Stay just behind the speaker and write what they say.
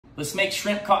Let's make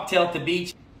shrimp cocktail at the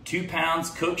beach. 2 pounds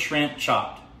cooked shrimp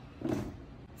chopped.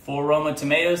 4 Roma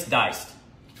tomatoes diced.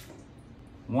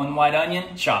 1 white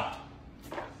onion chopped.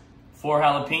 4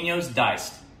 jalapenos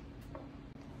diced.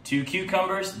 2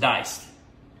 cucumbers diced.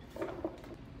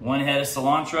 1 head of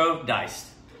cilantro diced.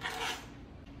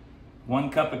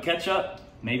 1 cup of ketchup,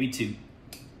 maybe 2.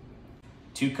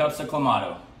 2 cups of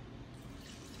clamato.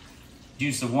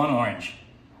 Juice of 1 orange.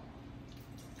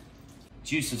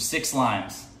 Juice of 6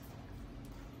 limes.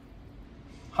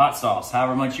 Hot sauce,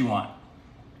 however much you want.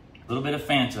 A little bit of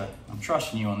Fanta. I'm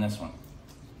trusting you on this one.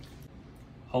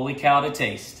 Holy cow to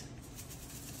taste.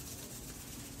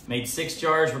 Made 6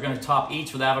 jars. We're going to top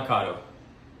each with avocado.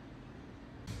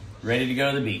 Ready to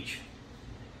go to the beach.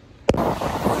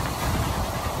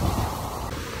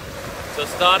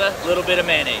 Tostada, little bit of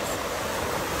mayonnaise.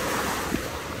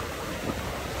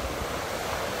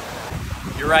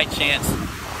 You're right, Chance.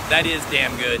 That is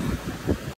damn good.